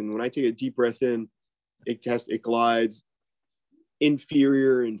concavo-convex, and when I take a deep breath in, it glides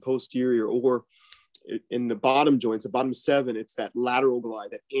inferior and posterior, or in the bottom joints, the bottom 7, it's that lateral glide,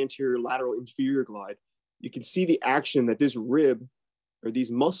 that anterior lateral inferior glide. You can see the action that this rib or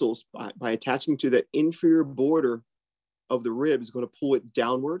these muscles, by attaching to the inferior border of the rib, is going to pull it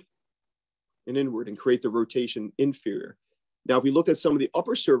downward and inward and create the rotation inferior. Now, if we look at some of the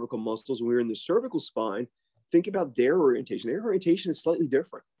upper cervical muscles when we're in the cervical spine, think about their orientation. Their orientation is slightly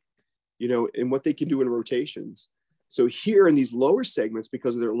different, in what they can do in rotations. So here in these lower segments,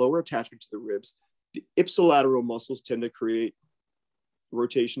 because of their lower attachment to the ribs, the ipsilateral muscles tend to create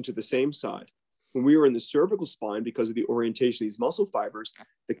rotation to the same side. When we were in the cervical spine, because of the orientation of these muscle fibers,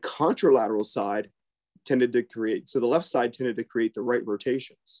 the contralateral side tended to create, so the left side tended to create the right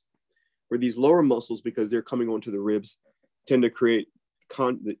rotations. Where these lower muscles, because they're coming onto the ribs, tend to create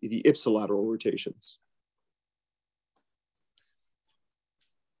the ipsilateral rotations.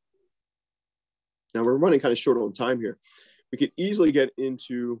 Now we're running kind of short on time here. We could easily get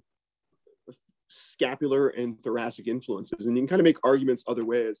into scapular and thoracic influences, and you can kind of make arguments other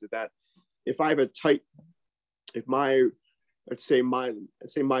ways that if I have a tight, if my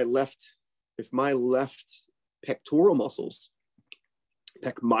left pectoral muscles,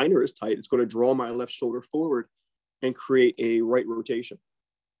 pec minor is tight, it's going to draw my left shoulder forward and create a right rotation.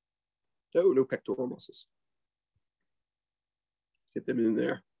 No pectoral muscles. Let's get them in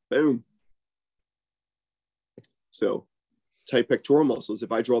there. Boom. So tight pectoral muscles,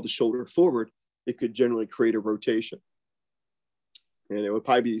 if I draw the shoulder forward, it could generally create a rotation. And it would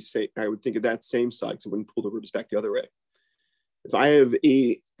probably be, I would think of that same side, because it wouldn't pull the ribs back the other way. If I have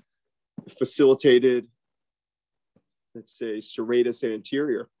a facilitated, let's say, serratus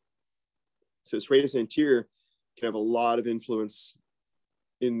anterior, so serratus anterior can have a lot of influence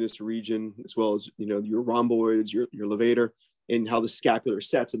in this region, as well as, your rhomboids, your levator, and how the scapular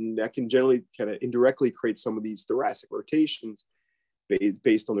sets, and that can generally kind of indirectly create some of these thoracic rotations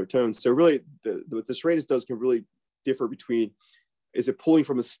based on their tones. So really, what the serratus does can really differ between, is it pulling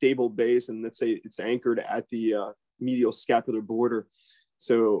from a stable base, and let's say it's anchored at the medial scapular border.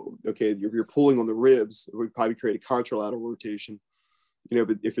 So, okay, if you're pulling on the ribs, it would probably create a contralateral rotation.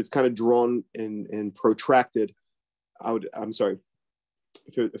 But if it's kind of drawn and protracted,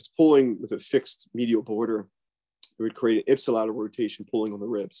 if it's pulling with a fixed medial border, it would create an ipsilateral rotation pulling on the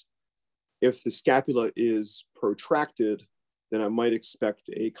ribs. If the scapula is protracted, then I might expect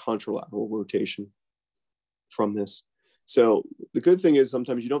a contralateral rotation from this. So the good thing is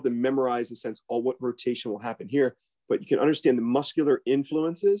sometimes you don't have to memorize the sense all what rotation will happen here, but you can understand the muscular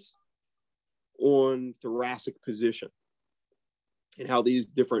influences on thoracic position and how these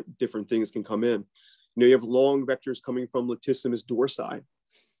different things can come in. You have long vectors coming from latissimus dorsi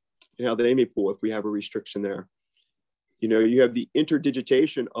and how they may pull if we have a restriction there. You have the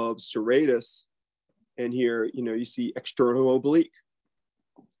interdigitation of serratus, and here, you see external oblique.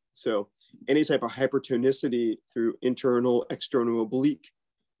 So any type of hypertonicity through internal, external oblique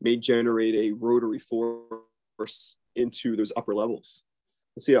may generate a rotary force into those upper levels.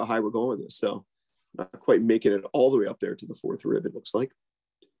 Let's see how high we're going with this. So not quite making it all the way up there to the fourth rib, it looks like.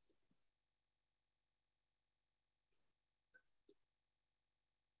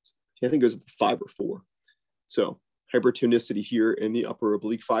 I think it goes up to 5 or 4. So hypertonicity here in the upper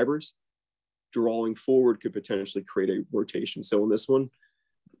oblique fibers, drawing forward could potentially create a rotation. So in this one,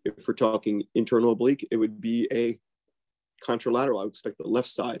 if we're talking internal oblique, it would be a contralateral. I would expect the left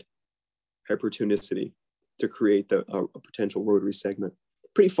side hypertonicity to create a potential rotary segment.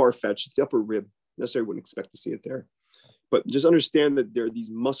 Pretty far-fetched. It's the upper rib. Necessarily wouldn't expect to see it there. But just understand that there are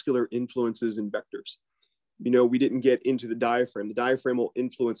these muscular influences in vectors. We didn't get into the diaphragm. The diaphragm will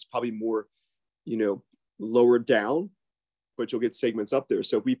influence probably more, lower down, but you'll get segments up there.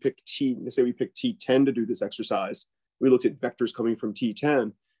 So if we pick let's say we pick T10 to do this exercise, we looked at vectors coming from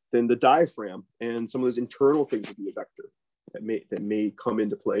T10, then the diaphragm and some of those internal things would be a vector that may come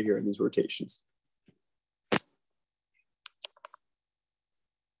into play here in these rotations.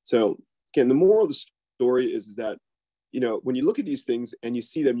 So again, the moral of the story is that, when you look at these things and you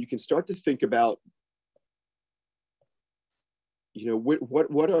see them, you can start to think about, what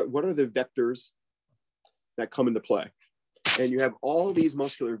are the vectors that come into play? And you have all these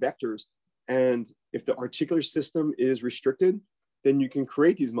muscular vectors, and if the articular system is restricted, then you can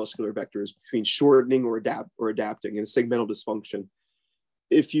create these muscular vectors between shortening or adapting and segmental dysfunction.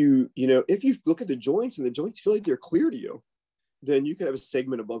 If you look at the joints and the joints feel like they're clear to you, then you can have a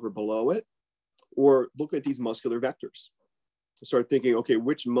segment above or below it, or look at these muscular vectors. Start thinking, okay,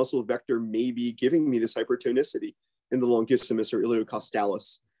 which muscle vector may be giving me this hypertonicity in the longissimus or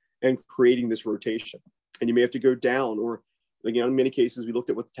iliocostalis and creating this rotation? And you may have to go down, or again, in many cases, we looked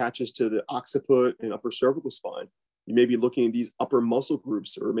at what attaches to the occiput and upper cervical spine. You may be looking at these upper muscle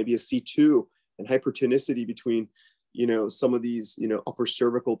groups, or maybe a C2 and hypertonicity between, some of these, upper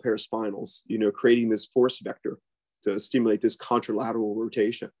cervical paraspinals, creating this force vector to stimulate this contralateral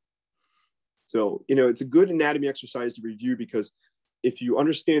rotation. So, it's a good anatomy exercise to review, because if you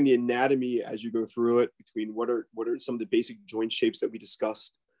understand the anatomy as you go through it, between what are some of the basic joint shapes that we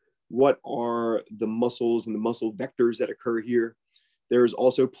discussed, what are the muscles and the muscle vectors that occur here. There's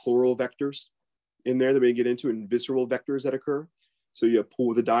also pleural vectors in there that we get into, and visceral vectors that occur. So you have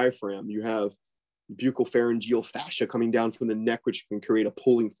pull of the diaphragm, you have buccal pharyngeal fascia coming down from the neck, which can create a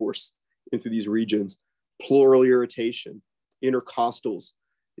pulling force into these regions. Pleural irritation, intercostals.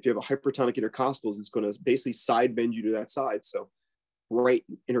 If you have a hypertonic intercostals, it's going to basically side bend you to that side. So right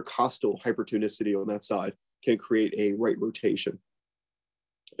intercostal hypertonicity on that side can create a right rotation.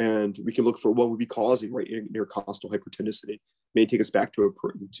 And we can look for what would be causing right intercostal hypertonicity. May take us back to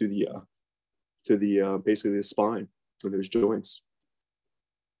the basically the spine and those joints.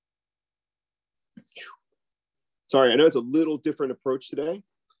 Sorry, I know it's a little different approach today,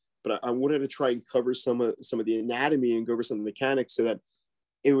 but I wanted to try and cover some of the anatomy and go over some of the mechanics so that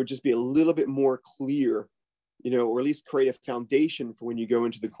it would just be a little bit more clear, or at least create a foundation for when you go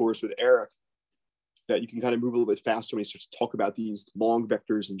into the course with Eric, that you can kind of move a little bit faster when he starts to talk about these long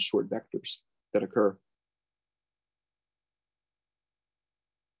vectors and short vectors that occur.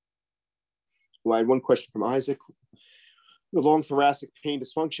 Well, I had one question from Isaac. The long thoracic pain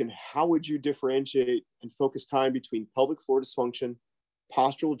dysfunction, how would you differentiate and focus time between pelvic floor dysfunction,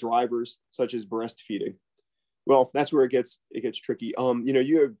 postural drivers such as breastfeeding? Well, that's where it gets tricky.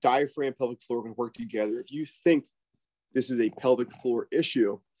 You have diaphragm, pelvic floor can work together. If you think this is a pelvic floor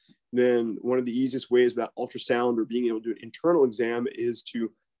issue, then one of the easiest ways without ultrasound or being able to do an internal exam is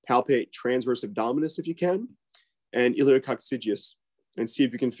to palpate transverse abdominis if you can, and iliococcygeus, and see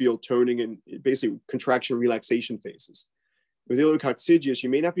if you can feel toning and basically contraction relaxation phases. With iliococcygeus, you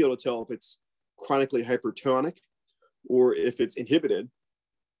may not be able to tell if it's chronically hypertonic or if it's inhibited,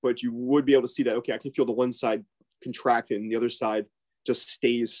 but you would be able to see that, okay, I can feel the one side contracted and the other side just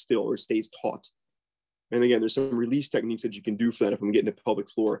stays still or stays taut. And again, there's some release techniques that you can do for that if I'm getting to pelvic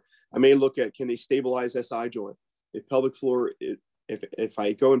floor. I may look at, can they stabilize SI joint? If pelvic floor, if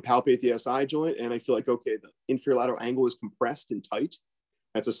I go and palpate the SI joint and I feel like, okay, the inferior lateral angle is compressed and tight,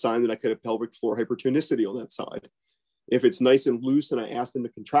 that's a sign that I could have pelvic floor hypertonicity on that side. If it's nice and loose and I ask them to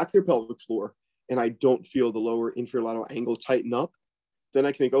contract their pelvic floor and I don't feel the lower inferior lateral angle tighten up, then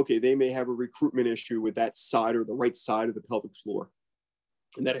I can think, okay, they may have a recruitment issue with that side or the right side of the pelvic floor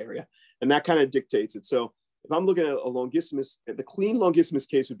in that area. And that kind of dictates it. So if I'm looking at a longissimus, the clean longissimus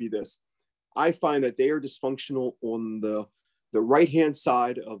case would be this. I find that they are dysfunctional on the right-hand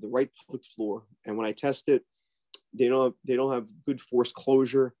side of the right pelvic floor. And when I test it, they don't have good force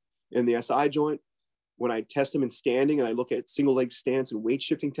closure in the SI joint. When I test them in standing and I look at single leg stance and weight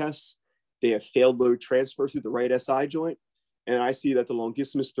shifting tests, they have failed load transfer through the right SI joint. And I see that the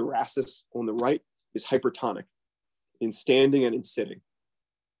longissimus thoracis on the right is hypertonic in standing and in sitting.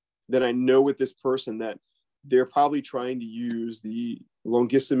 Then I know with this person that they're probably trying to use the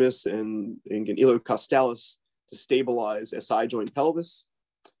longissimus and iliocostalis to stabilize SI joint pelvis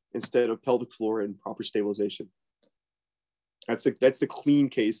instead of pelvic floor and proper stabilization. That's the clean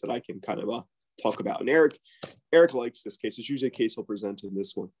case that I can kind of talk about. And Eric likes this case. It's usually a case he'll present in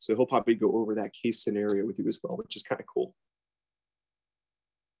this one. So he'll probably go over that case scenario with you as well, which is kind of cool.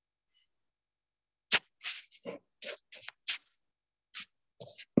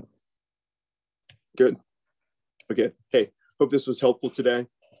 Good. Okay. Hey, hope this was helpful today in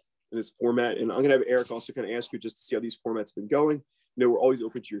this format. And I'm going to have Eric also kind of ask you just to see how these formats have been going. You know, we're always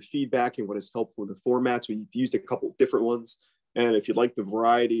open to your feedback and what is helpful in the formats. We've used a couple of different ones. And if you'd like the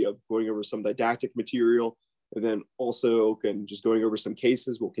variety of going over some didactic material, and then also just going over some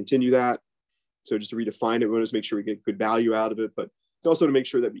cases, we'll continue that. So just to redefine it, we want to make sure we get good value out of it, but also to make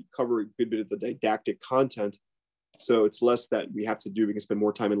sure that we cover a good bit of the didactic content. So it's less that we have to do. We can spend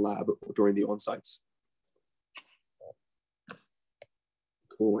more time in lab during the on-sites.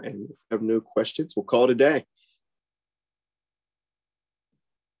 Cool. And if we have no questions, we'll call it a day.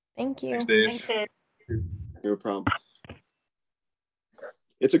 Thank you. Thanks, Dave. Thanks, Dave. No problem.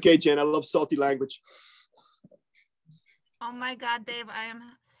 It's okay, Jen. I love salty language. Oh my God, Dave, I am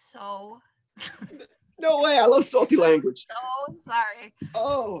so No way. I love salty language. so sorry.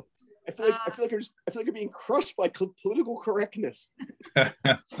 Oh, I feel like I'm being crushed by political correctness. I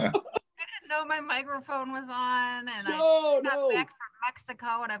didn't know my microphone was on, and I got back from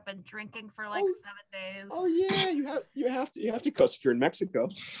Mexico, and I've been drinking for like 7 days. Oh yeah, you have to cuss if you're in Mexico.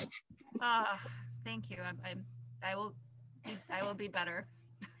 Thank you. I will be better.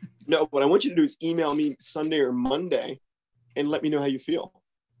 No, what I want you to do is email me Sunday or Monday and let me know how you feel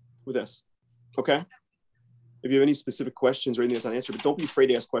with this. Okay? If you have any specific questions or anything that's unanswered, but don't be afraid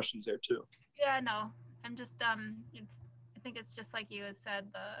to ask questions there too. Yeah, no. I'm just I think it's just like you had said,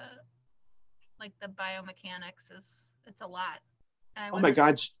 the biomechanics it's a lot. Oh my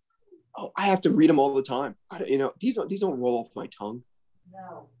God. Oh, I have to read them all the time. These don't roll off my tongue.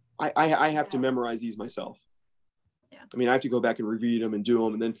 No. I have to memorize these myself. Yeah. I mean, I have to go back and reread them and do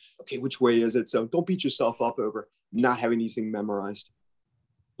them, and then, okay, which way is it? So don't beat yourself up over not having these things memorized.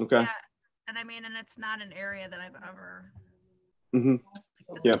 Okay. Yeah, and I mean, and it's not an area that I've ever. Mm-hmm.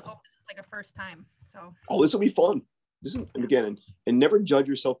 This is like a first time. So. Oh, this will be fun. This is, again, and never judge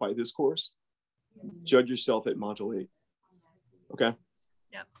yourself by this course. Judge yourself at module 8. Okay.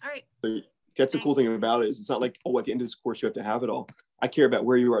 Yeah. All right. So that's the cool thing about it is it's not like, oh, at the end of this course you have to have it all. I care about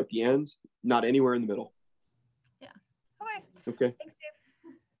where you are at the end, not anywhere in the middle. Yeah. Okay. Okay. Thanks,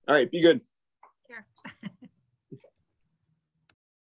 Dave. All right. Be good.